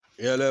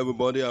Hello,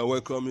 everybody. I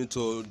welcome you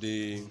to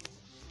the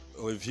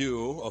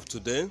review of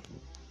today,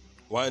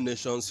 Why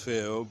Nations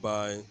Fail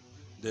by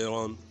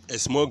Daron,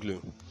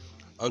 Acemoğlu.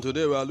 And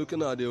today we are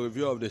looking at the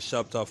review of the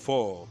chapter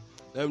 4.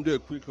 Let me do a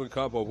quick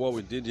recap of what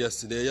we did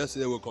yesterday.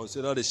 Yesterday we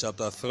considered the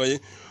chapter 3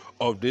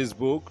 of this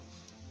book,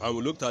 and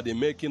we looked at the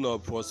making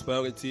of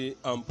prosperity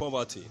and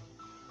poverty.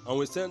 And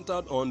we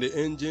centered on the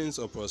engines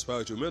of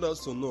prosperity. We made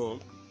us to know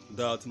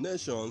that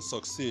nations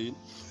succeed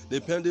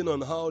depending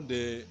on how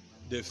they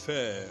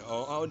fare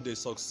or how they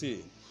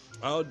succeed,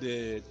 how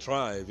they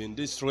thrive in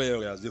these three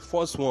areas. The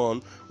first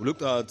one, we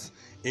looked at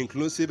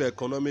inclusive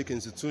economic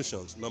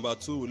institutions. Number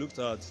two, we looked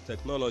at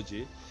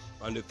technology.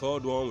 And the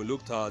third one, we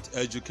looked at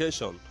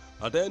education.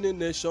 At any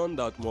nation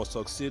that must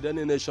succeed,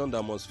 any nation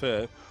that must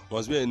fail,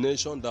 must be a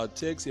nation that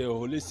takes a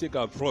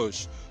holistic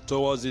approach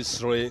towards these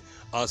three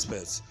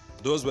aspects.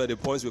 Those were the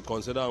points we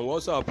considered, and we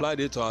also applied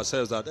it to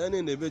ourselves, that any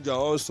individual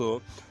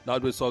also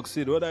that will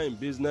succeed, whether in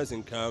business,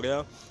 in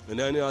career, in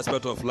any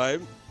aspect of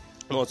life,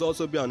 must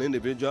also be an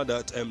individual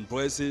that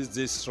embraces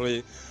these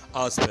three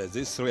aspects.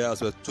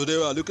 Today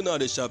we are looking at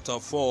the chapter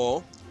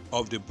 4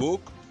 of the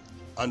book,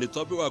 and the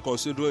topic we are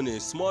considering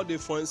is small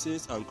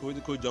differences and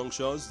critical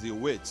junctures, the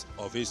weight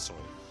of history.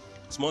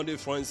 Small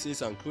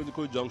differences and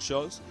critical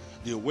junctures,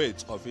 the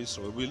weight of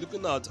history. We're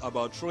looking at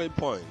about 3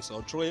 points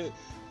or 3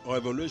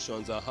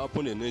 revolutions that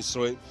happened in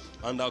history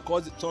and that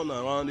caused a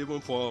turnaround even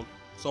for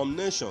some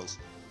nations,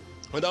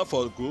 whether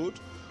for good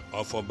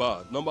or for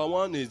bad. Number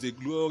one is the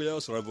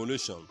Glorious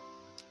Revolution.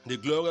 The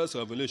Glorious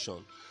Revolution.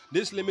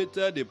 This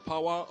limited the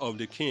power of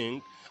the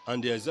king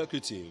and the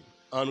executive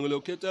and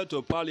relocated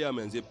to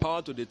parliament the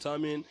power to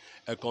determine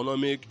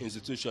economic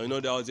institutions.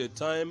 There was a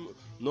time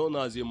known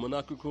as the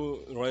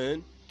monarchical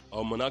reign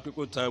or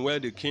monarchical time where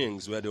the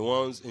kings were the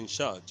ones in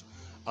charge.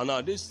 And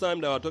at this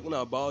time they were talking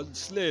about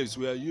slaves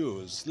were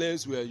used.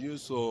 Slaves were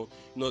used to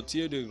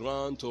till the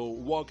ground, to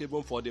work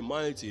even for the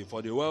mighty,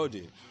 for the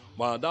wealthy.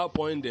 But at that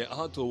point they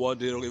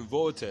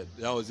revolted.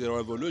 There was a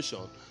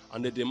revolution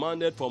and they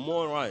demanded for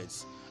more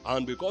rights.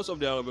 And because of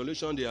their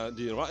revolution,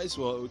 their rights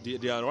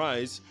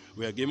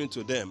were given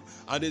to them.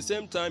 At the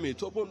same time,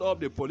 it opened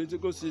up the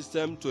political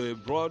system to a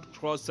broad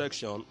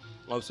cross-section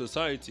of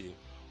society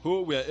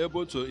who were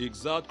able to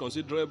exert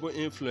considerable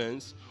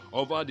influence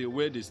over the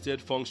way the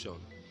state functioned.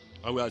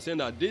 And we are saying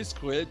that this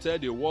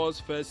created the world's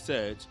first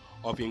set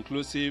of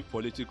inclusive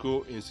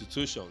political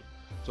institutions.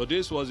 So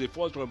this was the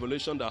first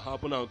revolution that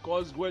happened and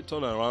caused great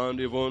turnaround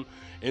even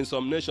in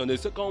some nations. The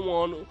second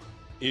one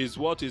is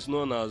what is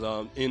known as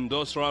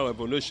Industrial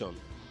Revolution.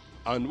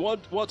 And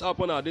what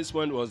happened at this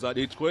point was that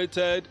it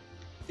created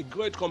a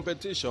great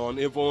competition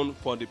even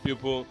for the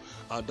people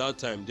at that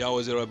time. There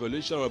was a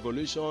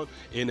revolution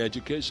in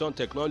education,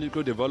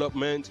 technological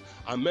development,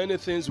 and many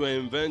things were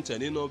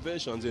invented,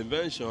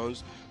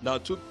 inventions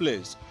that took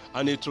place.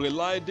 And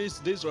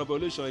this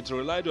revolution, it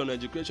relied on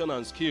education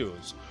and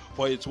skills,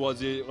 for it was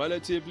the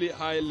relatively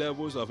high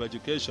levels of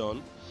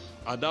education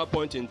at that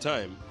point in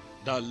time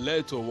that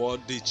led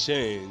toward the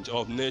change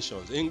of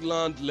nations.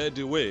 England led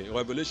the way.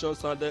 Revolution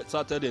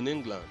started in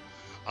England,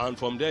 and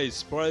from there it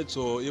spread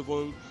to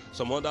even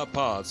some other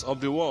parts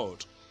of the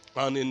world.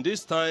 And in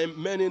this time,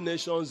 many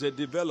nations, they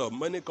developed,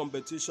 many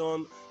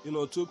competition,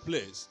 took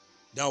place.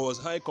 There was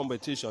high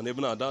competition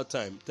even at that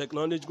time.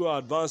 Technological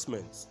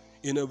advancements,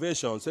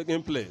 innovations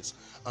taking place,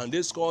 and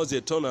this caused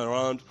a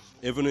turnaround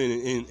even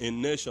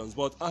in nations.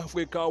 But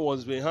Africa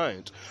was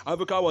behind.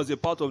 Africa was a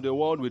part of the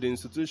world with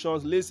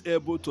institutions least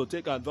able to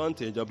take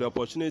advantage of the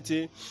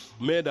opportunity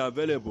made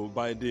available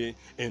by the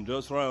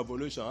Industrial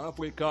Revolution.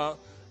 Africa,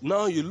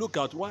 now you look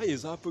at why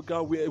is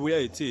Africa where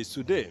it is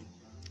today?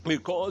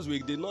 Because we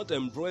did not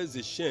embrace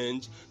the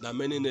change that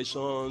many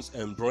nations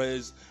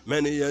embraced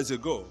many years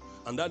ago.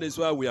 And that is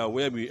why we are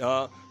where we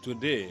are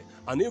today.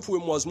 And if we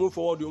must move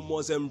forward, we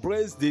must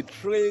embrace the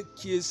 3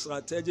 key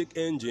strategic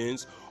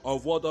engines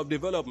of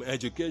development: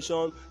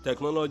 education,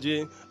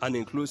 technology, and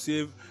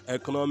inclusive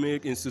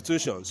economic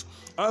institutions.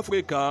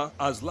 Africa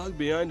has lagged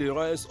behind the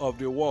rest of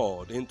the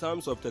world in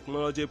terms of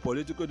technology,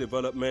 political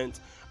development,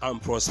 and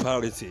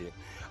prosperity.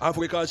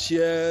 Africa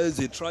shares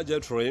the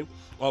trajectory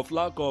of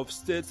lack of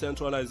state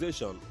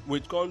centralization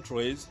with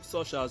countries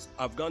such as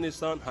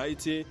Afghanistan,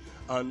 Haiti,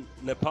 and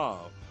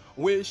Nepal,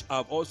 which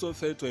have also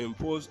failed to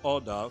impose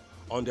order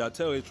on their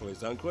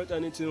territories and create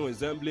anything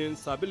resembling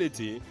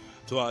stability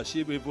to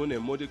achieve even a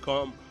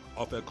modicum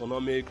of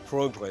economic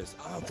progress.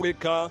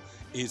 Africa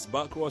is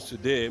backwards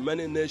today.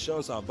 Many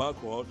nations are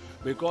backward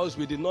because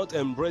we did not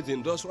embrace the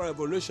Industrial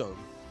Revolution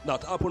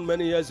that happened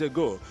many years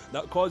ago,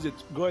 that caused a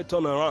great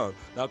turnaround,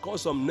 that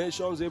caused some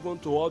nations even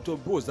to auto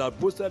boost, that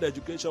boosted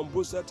education,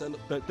 boosted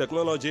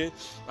technology,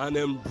 and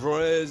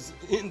embraced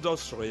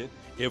industry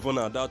even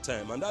at that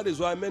time. And that is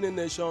why many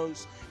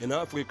nations in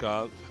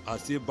Africa are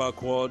still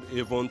backward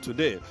even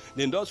today.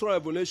 The Industrial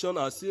Revolution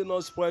has still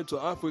not spread to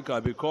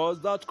Africa because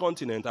that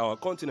continent, our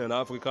continent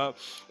Africa,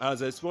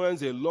 has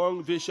experienced a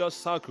long vicious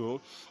circle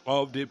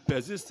of the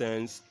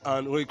persistence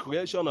and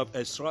recreation of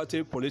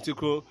extractive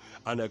political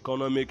and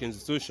economic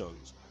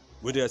institutions,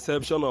 with the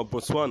exception of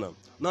Botswana.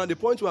 Now, the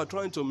point we are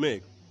trying to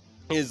make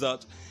is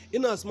that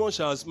in as much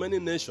as many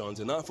nations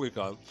in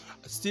Africa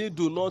still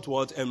do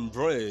not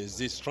embrace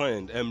this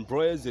trend,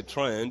 embrace the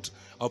trend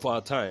of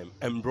our time,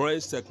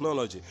 embrace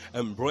technology,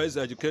 embrace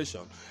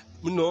education,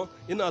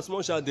 in as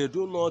much as they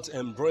do not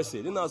embrace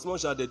it, in as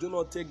much as they do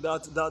not take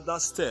that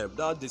step,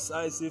 that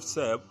decisive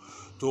step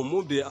to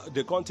move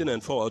the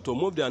continent forward, to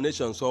move their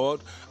nations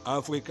forward,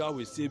 Africa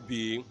will still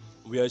be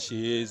where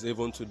she is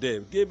even today.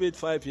 Give it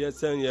 5 years,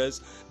 10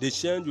 years, the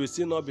change will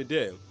still not be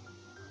there.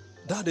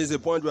 That is the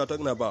point we are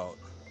talking about.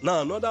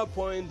 Now, another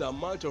point that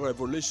marked a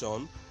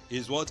revolution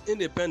is what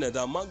independence,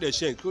 that marked the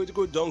change,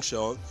 critical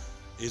junction,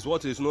 is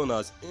what is known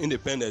as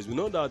independence. We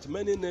know that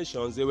many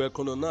nations, they were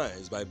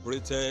colonized by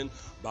Britain,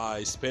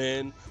 by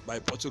Spain, by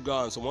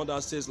Portugal, and some other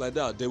states like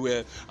that.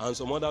 And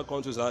some other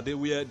countries that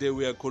they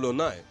were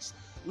colonized.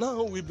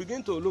 Now we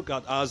begin to look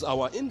at as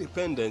our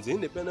independence, the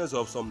independence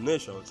of some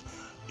nations,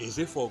 is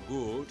it for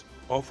good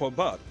or for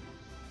bad?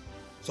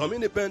 Some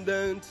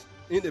independence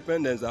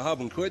that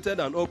have created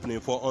an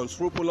opening for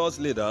unscrupulous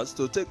leaders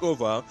to take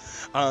over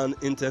and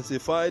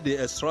intensify the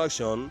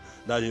extraction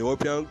that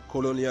European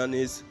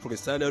colonialists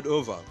presided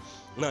over.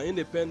 Now,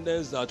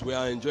 independence that we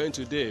are enjoying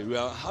today, we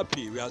are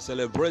happy, we are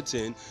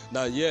celebrating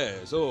that,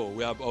 yes,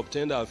 we have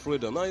obtained our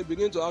freedom. Now you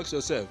begin to ask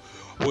yourself,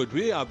 would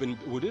it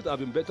have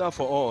been better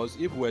for us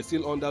if we were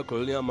still under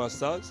colonial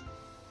masters?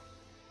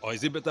 Or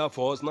is it better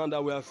for us now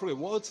that we are free?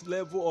 What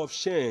level of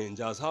change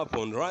has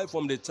happened right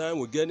from the time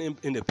we get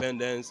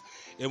independence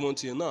even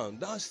till now?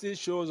 That still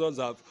shows us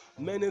that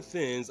many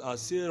things are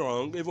still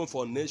wrong, even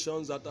for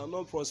nations that are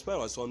not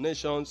prosperous, for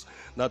nations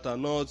that are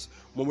not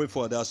moving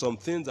forward. There are some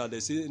things that they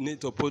still need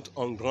to put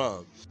on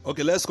ground.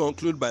 Okay, let's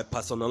conclude by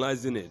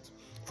personalizing it.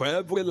 For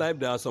every life,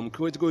 there are some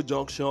critical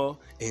juncture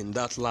in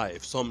that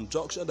life. Some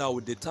juncture that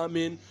will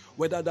determine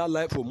whether that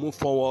life will move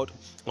forward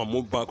or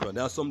move backward.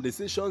 There are some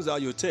decisions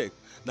that you take.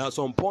 There are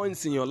some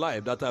points in your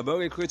life that are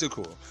very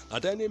critical.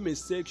 That any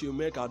mistake you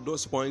make at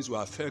those points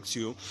will affect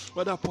you,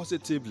 whether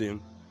positively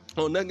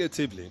or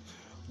negatively.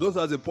 Those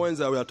are the points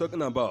that we are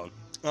talking about.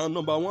 And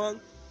number one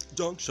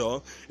juncture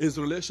is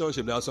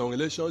relationship. There are some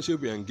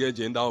relationships you engage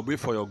in that will be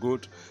for your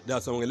good. There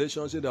are some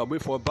relationships that will be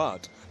for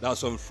bad. There are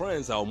some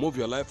friends that will move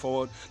your life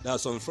forward. There are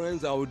some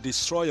friends that will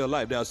destroy your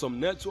life. There are some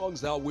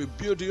networks that will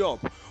build you up,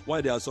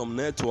 while there are some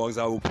networks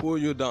that will pull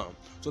you down.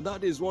 So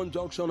that is one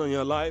junction in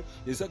your life.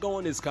 The second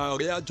one is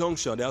career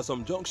junction. There are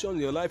some junctions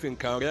in your life in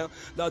career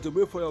that will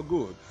be for your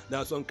good. There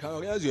are some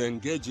careers you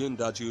engage in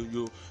that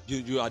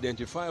you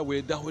identify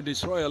with that will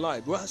destroy your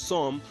life, where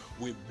some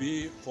will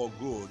be for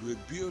good, will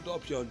build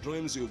up your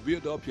dreams, will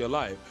build up your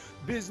life.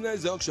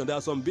 Business junction. There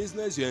are some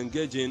business you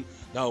engage in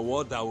that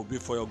will be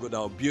for your good, that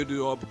will build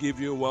you up, give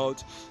you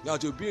wealth,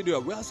 that will build you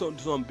up. Where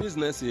some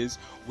businesses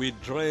will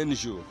drain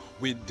you,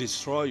 will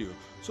destroy you.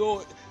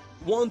 So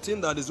one thing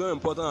that is very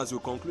important as we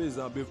conclude is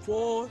that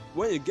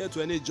when you get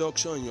to any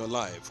junction in your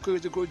life,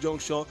 critical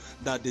junction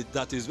that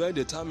is very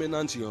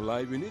determinant in your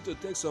life, you need to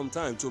take some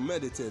time to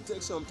meditate,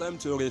 take some time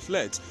to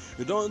reflect.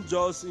 You don't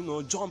just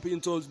jump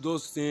into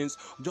those things,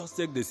 just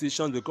take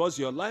decisions, because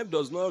your life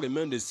does not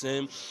remain the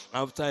same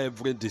after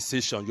every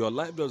decision. Your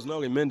life does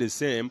not remain the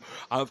same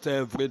after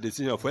every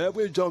decision. For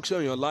every junction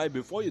in your life,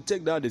 before you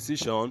take that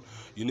decision,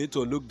 you need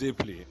to look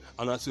deeply.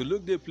 And as you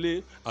look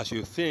deeply, as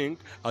you think,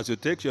 as you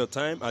take your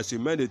time, as you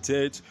meditate,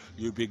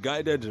 you'll be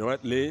guided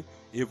directly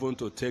even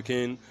to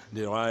taking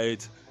the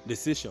right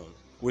decision.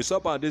 We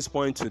stop at this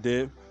point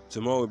today.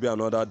 Tomorrow will be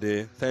another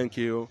day. Thank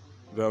you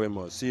very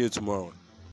much. See you tomorrow.